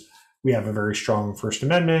because we have a very strong First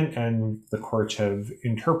Amendment, and the courts have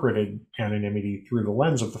interpreted anonymity through the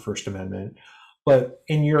lens of the First Amendment. But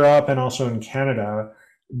in Europe and also in Canada,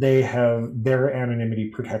 they have their anonymity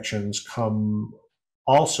protections come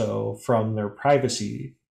also from their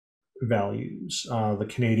privacy values. The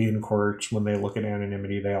Canadian courts, when they look at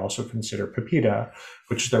anonymity, they also consider PIPEDA,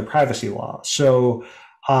 which is their privacy law. So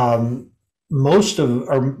most of,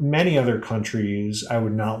 or many other countries, I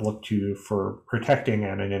would not look to for protecting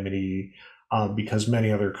anonymity, because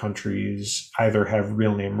many other countries either have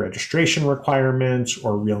real name registration requirements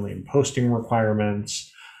or real name posting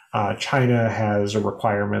requirements. China has a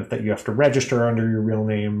requirement that you have to register under your real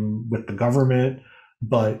name with the government,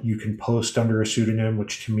 but you can post under a pseudonym,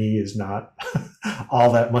 which to me is not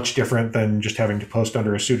all that much different than just having to post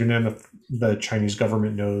under a pseudonym if the Chinese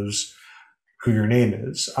government knows who your name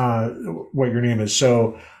is, what your name is.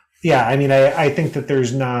 So yeah, I mean, I think that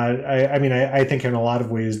there's not, I think in a lot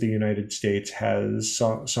of ways the United States has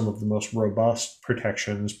some of the most robust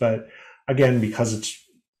protections, but again, because it's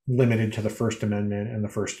limited to the First Amendment and the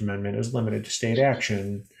First Amendment is limited to state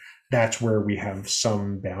action, that's where we have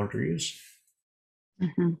some boundaries.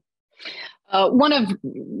 Mm-hmm. One of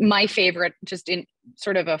my favorite, just in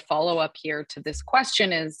sort of a follow-up here to this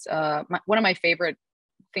question, is one of my favorite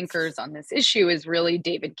thinkers on this issue is really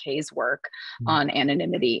David Kaye's work on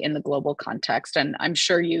anonymity in the global context. And I'm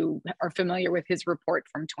sure you are familiar with his report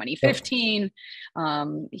from 2015.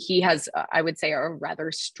 He has, I would say, a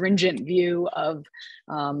rather stringent view of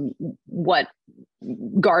what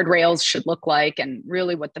guardrails should look like and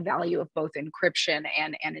really what the value of both encryption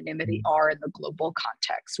and anonymity are in the global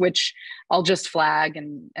context, which I'll just flag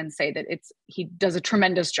and say that he does a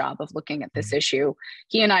tremendous job of looking at this issue.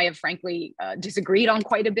 He and I have frankly disagreed on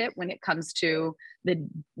quite a bit when it comes to the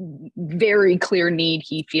very clear need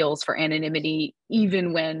he feels for anonymity,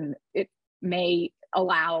 even when it may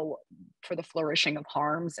allow for the flourishing of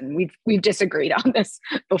harms. And we've disagreed on this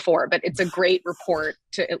before, but it's a great report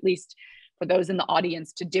to, at least for those in the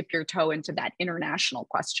audience, to dip your toe into that international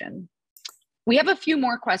question. We have a few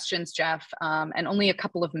more questions, Jeff, and only a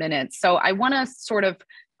couple of minutes. So I want to sort of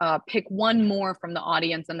pick one more from the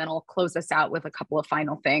audience, and then I'll close us out with a couple of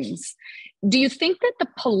final things. Do you think that the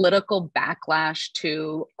political backlash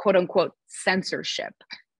to quote unquote censorship,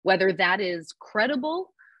 whether that is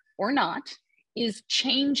credible or not, is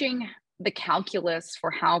changing the calculus for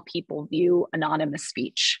how people view anonymous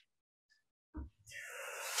speech?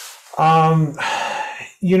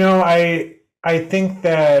 You know, I think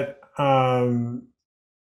that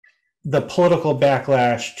the political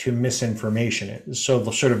backlash to misinformation is so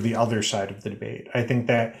the sort of the other side of the debate. I think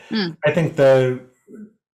that I think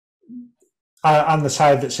on the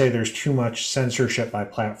side that say there's too much censorship by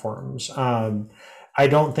platforms, I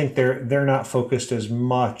don't think they're not focused as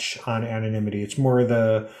much on anonymity. It's more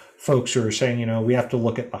the folks who are saying, you know, we have to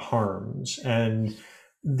look at the harms. And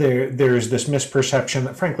there's this misperception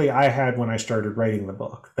that frankly I had when I started writing the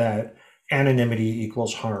book, that anonymity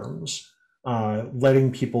equals harms.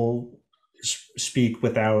 Letting people speak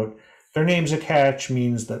without their names attached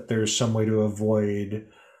means that there's some way to avoid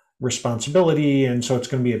responsibility, and so it's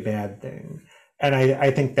going to be a bad thing. And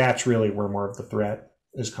I think that's really where more of the threat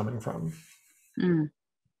is coming from.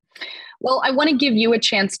 Well, I want to give you a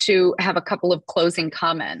chance to have a couple of closing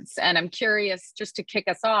comments, and I'm curious, just to kick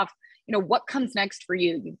us off, you know, what comes next for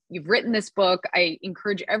you? You've written this book. I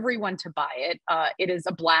encourage everyone to buy it. It is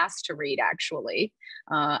a blast to read, actually.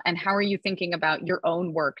 And how are you thinking about your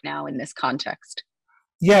own work now in this context?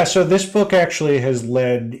 Yeah, so this book actually has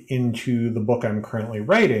led into the book I'm currently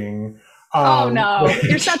writing. Oh no,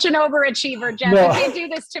 you're such an overachiever, Jeff. No. You can't do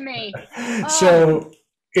this to me. So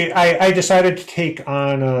I decided to take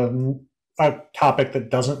on a topic that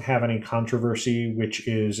doesn't have any controversy, which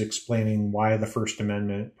is explaining why the First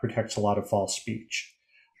Amendment protects a lot of false speech.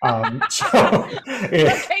 Okay,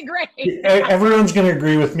 great. Everyone's going to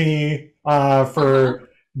agree with me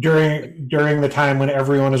during the time when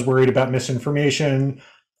everyone is worried about misinformation.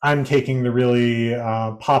 I'm taking the really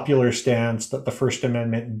popular stance that the First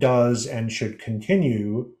Amendment does and should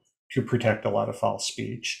continue to protect a lot of false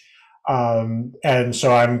speech. And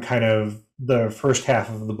so I'm kind of, the first half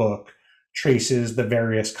of the book traces the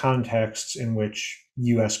various contexts in which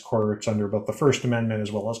U.S. courts under both the First Amendment as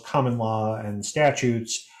well as common law and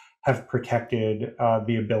statutes have protected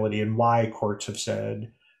the ability, and why courts have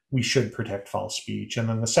said we should protect false speech. And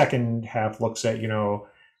then the second half looks at, you know,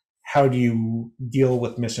 how do you deal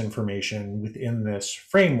with misinformation within this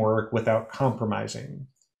framework without compromising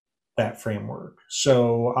that framework?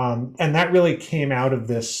 So, and that really came out of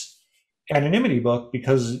this anonymity book,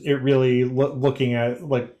 because it really looking at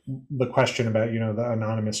like the question about, you know, the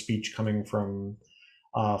anonymous speech coming from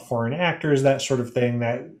foreign actors, that sort of thing,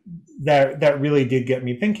 that really did get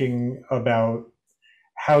me thinking about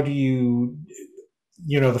how do you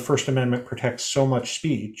know, the First Amendment protects so much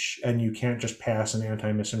speech and you can't just pass an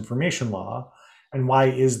anti-misinformation law. And why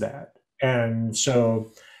is that? And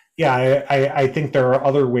so, yeah, I think there are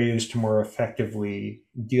other ways to more effectively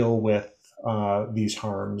deal with these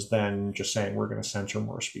harms than just saying we're going to censor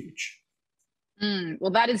more speech.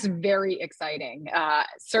 Well, that is very exciting.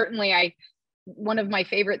 Certainly, one of my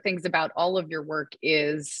favorite things about all of your work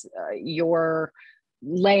is your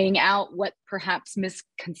laying out what perhaps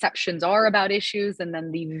misconceptions are about issues, and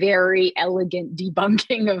then the very elegant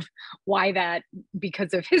debunking of why that,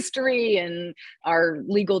 because of history and our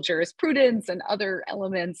legal jurisprudence and other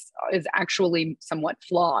elements, is actually somewhat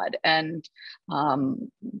flawed. And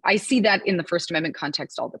I see that in the First Amendment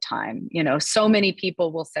context all the time. So many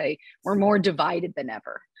people will say we're more divided than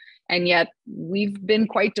ever. And yet we've been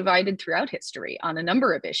quite divided throughout history on a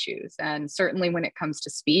number of issues, and certainly when it comes to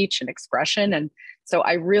speech and expression. And so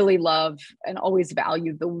I really love and always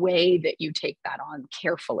value the way that you take that on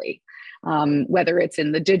carefully, whether it's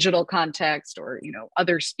in the digital context or,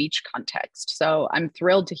 other speech context. So I'm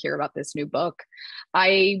thrilled to hear about this new book.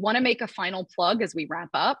 I want to make a final plug as we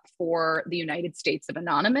wrap up for the United States of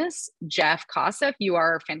Anonymous. Jeff Kosseff, you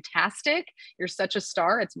are fantastic. You're such a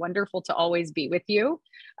star. It's wonderful to always be with you.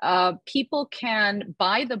 People can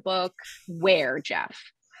buy the book where, Jeff?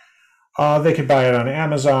 They could buy it on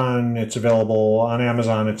Amazon. It's available on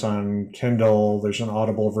Amazon. It's on Kindle. There's an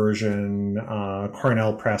Audible version.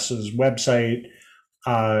 Cornell Press's website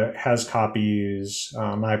has copies.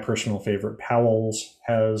 My personal favorite, Powell's,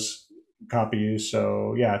 has copies.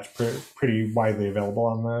 So yeah, it's pretty widely available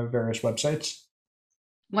on the various websites.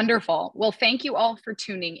 Wonderful. Well, thank you all for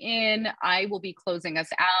tuning in. I will be closing us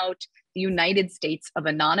out. The United States of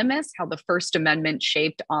Anonymous, How the First Amendment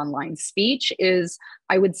Shaped Online Speech, is,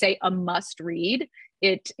 I would say, a must read.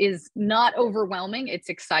 It is not overwhelming. It's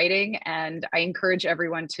exciting. And I encourage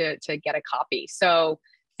everyone to get a copy. So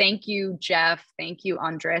thank you, Jeff. Thank you,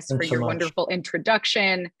 Andres, for your wonderful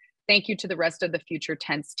introduction. Thank you to the rest of the Future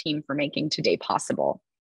Tense team for making today possible.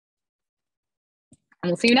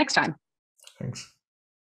 And we'll see you next time. Thanks.